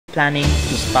planning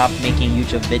to stop making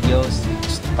YouTube videos.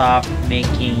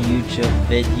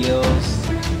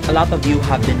 A lot of you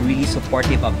have been really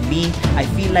supportive of me. I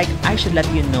feel like I should let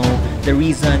you know the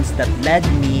reasons that led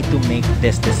me to make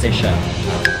this decision.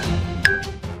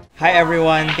 Hi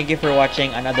everyone, thank you for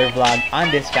watching another vlog on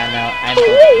this channel. I'm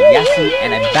Yasi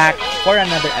and I'm back for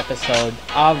another episode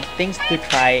of things to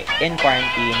try in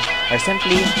quarantine, or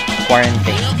simply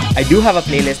quarantine. I do have a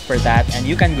playlist for that and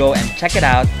you can go and check it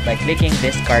out by clicking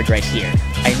this card right here.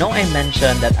 I know I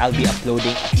mentioned that I'll be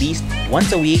uploading at least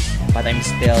once a week, but I'm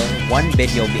still one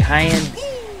video behind,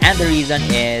 and the reason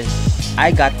is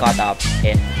I got caught up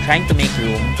in trying to make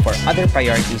room for other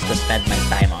priorities to spend my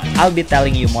time on. I'll be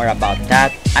telling you more about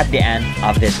that at the end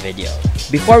of this video.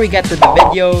 Before we get to the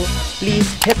video, please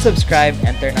hit subscribe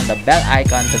and turn on the bell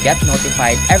icon to get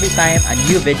notified every time a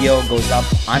new video goes up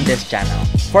on this channel.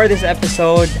 For this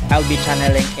episode, I'll be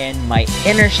channeling in my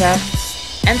inner chef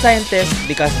and scientist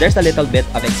because there's a little bit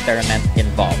of experiment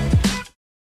involved.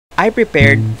 I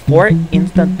prepared 4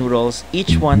 instant noodles,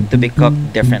 each one to be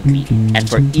cooked differently. And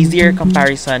for easier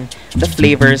comparison, the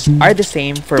flavors are the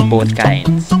same for both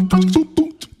kinds.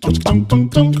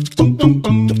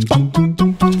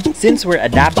 Since we're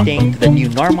adapting to the new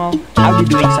normal, I'll be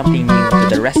doing something new to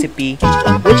the recipe,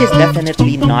 which is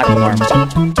definitely not normal.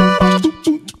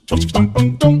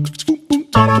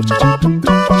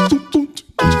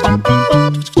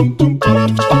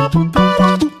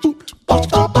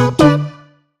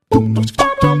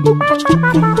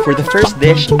 For the first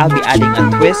dish, I'll be adding a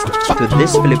twist to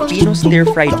this Filipino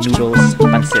stir-fried noodles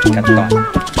pancit canton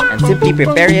and simply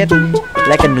prepare it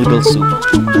like a noodle soup.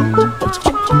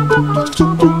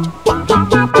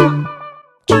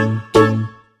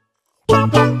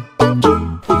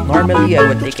 Normally, I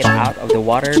would take it out of the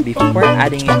water before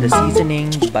adding in the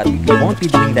seasoning, but we won't be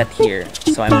doing that here,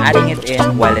 so I'm adding it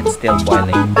in while it's still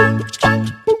boiling.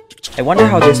 I wonder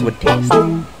how this would taste.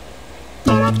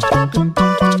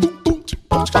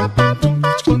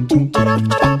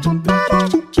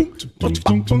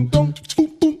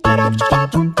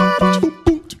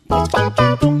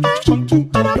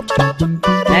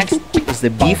 Next is the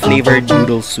beef-flavored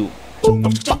noodle soup.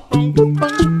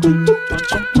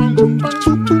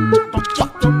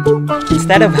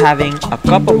 Instead of having a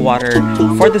cup of water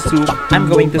for the soup, I'm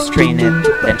going to strain it,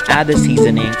 then add the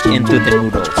seasoning into the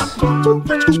noodles.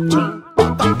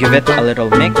 Give it a little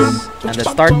mix, and let's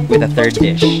start with the third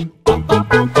dish.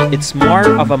 It's more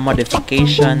of a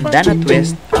modification than a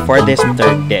twist for this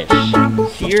third dish.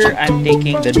 Here, I'm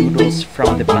taking the noodles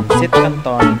from the pancit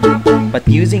canton, but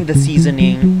using the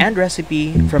seasoning and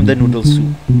recipe from the noodle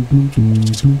soup.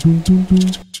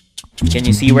 Can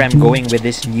you see where I'm going with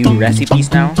these new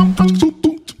recipes now?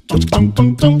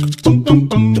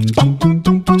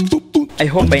 I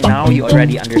hope by now you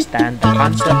already understand the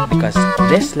concept, because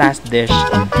this last dish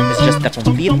is just the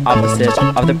complete opposite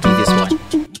of the previous one.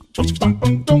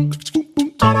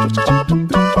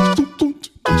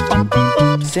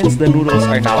 Since the noodles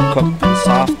are now cooked and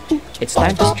soft, it's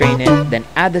time to strain it, then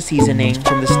add the seasoning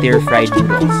from the stir-fried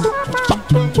noodles.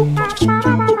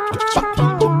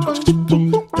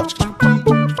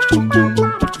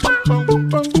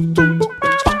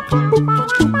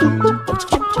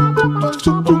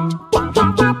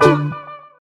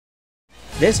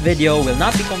 This video will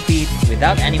not be complete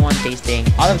without anyone tasting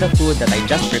all of the food that I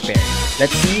just prepared.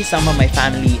 Let's see some of my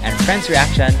family and friends'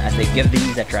 reaction as they give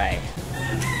these a try.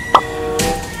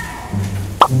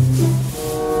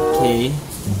 Okay.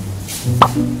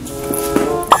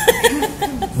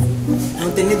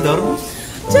 Ang tinidor?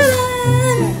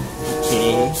 Tcharan!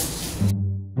 Okay.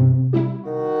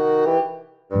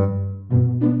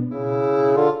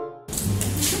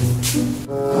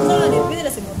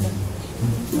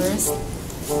 First.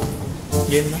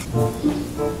 Game na.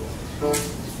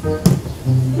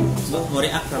 So, mo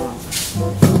react ka lang.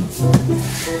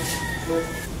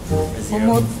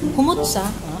 Humot siya.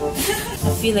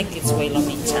 I feel like it's way long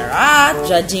in charat,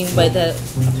 judging by the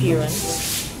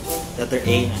appearance. Letter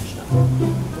A na siya.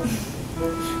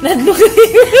 Not look at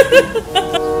you.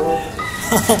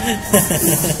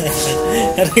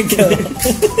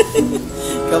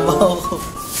 Kabaw ko.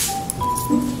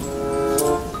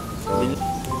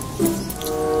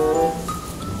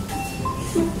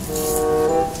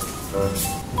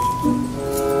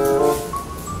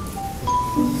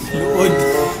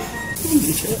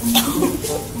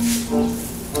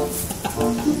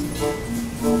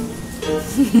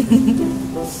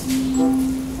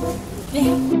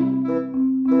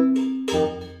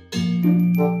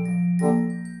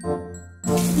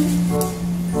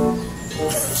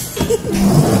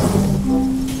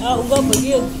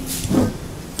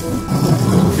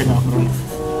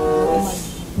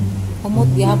 Kamot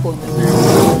gihapon.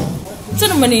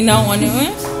 Saan naman inaw ano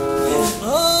eh?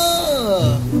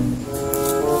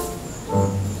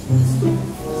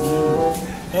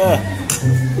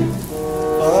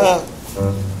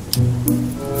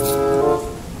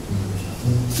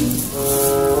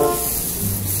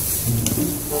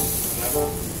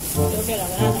 Okay lang,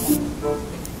 wala naman.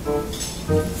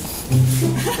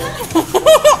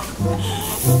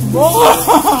 Boko!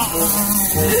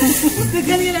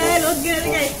 Nagkan ka na, load ka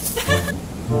na guys.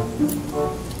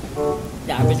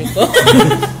 Dapat ko.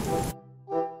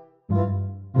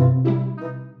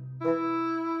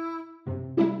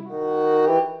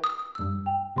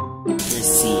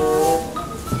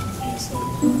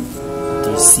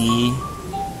 Letter C.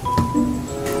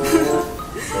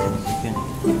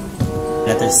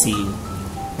 Letter C.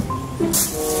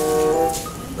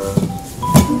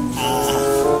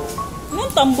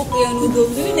 Anong tambok yung noodle?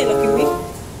 Doon nila kiwi.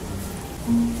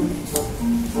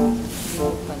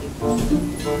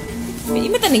 May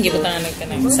iba taning gibutan ka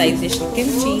ng side dish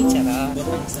kimchi, tsara.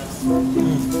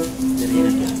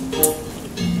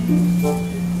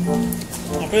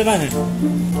 Okay na eh.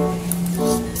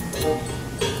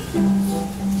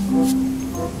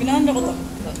 Pinahanda ko to.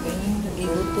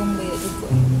 Nagigutong ba yun ko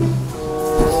eh.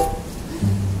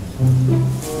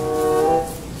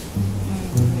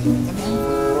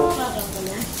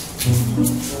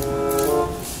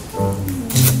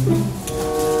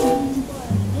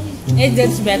 It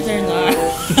gets better now.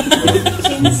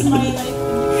 Since my life.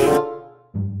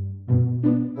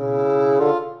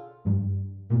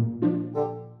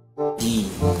 D.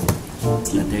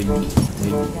 Letter D.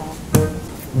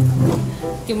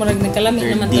 Kaya mo nagkalamit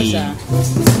naman to siya.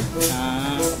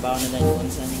 Kabaw na lang yung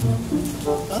sa niya.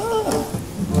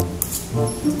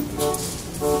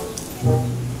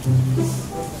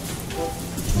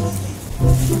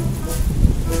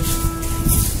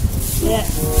 Yeah.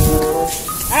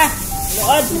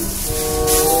 Lood!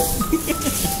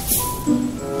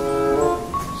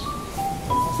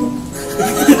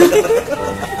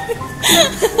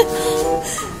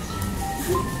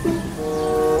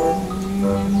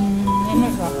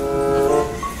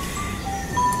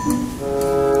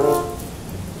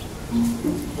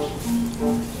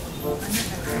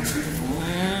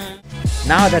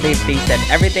 Now that they've tasted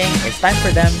everything, it's time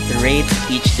for them to rate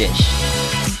each dish.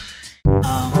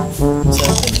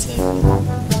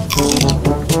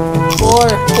 4.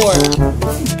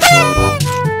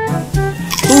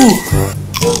 2.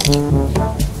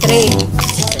 3.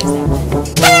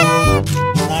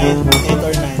 9, 8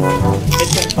 or 9.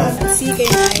 8.5. C kay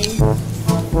 9.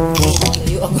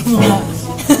 Layo ako mga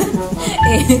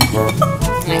 8.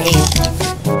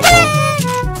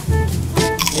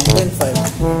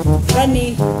 8.5.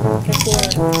 Rani. Kay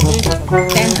 4.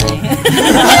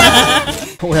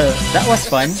 10. Well, that was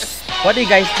fun. What do you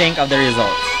guys think of the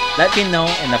results? Let me know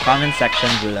in the comment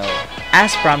section below.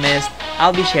 As promised,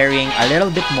 I'll be sharing a little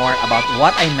bit more about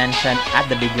what I mentioned at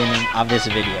the beginning of this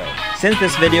video. Since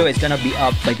this video is gonna be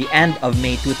up by the end of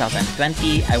May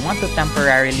 2020, I want to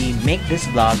temporarily make this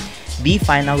vlog the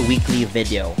final weekly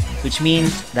video, which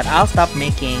means that I'll stop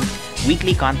making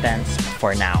weekly contents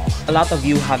for now. A lot of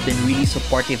you have been really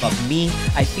supportive of me.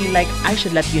 I feel like I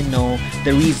should let you know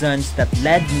the reasons that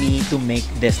led me to make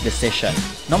this decision.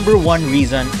 Number one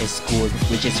reason is school,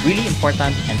 which is really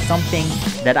important and something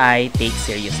that I take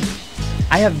seriously.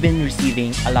 I have been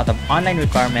receiving a lot of online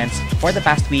requirements for the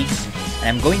past weeks, and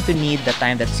I'm going to need the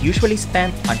time that's usually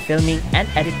spent on filming and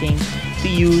editing to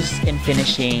use in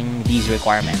finishing these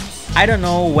requirements. I don't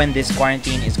know when this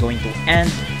quarantine is going to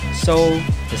end, so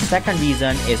the second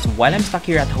reason is while I'm stuck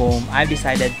here at home, I've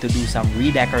decided to do some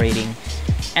redecorating,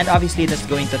 and obviously that's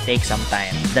going to take some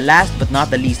time. The last but not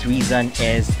the least reason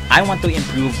is I want to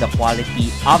improve the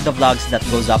quality of the vlogs that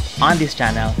goes up on this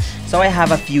channel, so I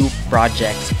have a few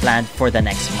projects planned for the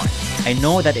next month. I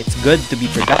know that it's good to be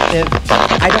productive,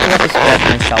 but I don't want to spread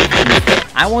myself too thin.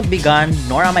 I won't be gone,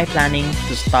 nor am I planning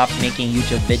to stop making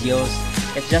YouTube videos.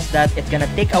 It's just that it's gonna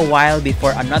take a while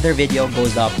before another video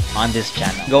goes up on this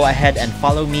channel. Go ahead and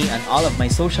follow me on all of my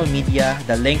social media.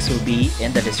 The links will be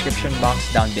in the description box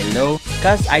down below,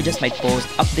 because I just might post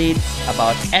updates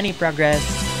about any progress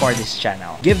for this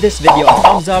channel. Give this video a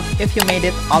thumbs up if you made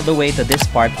it all the way to this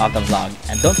part of the vlog.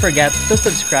 And don't forget to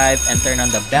subscribe and turn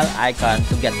on the bell icon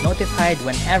to get notified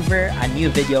whenever a new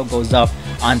video goes up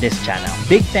on this channel.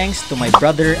 Big thanks to my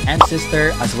brother and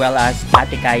sister, as well as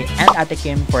Ate Kai and Ate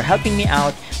Kim, for helping me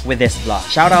out with this vlog.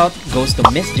 Shout out goes to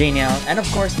Miss Janelle, and of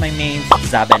course my mains,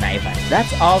 Zab and Ivan.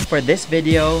 That's all for this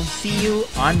video. See you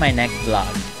on my next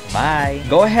vlog. Bye!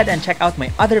 Go ahead and check out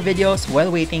my other videos while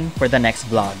waiting for the next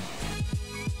vlog.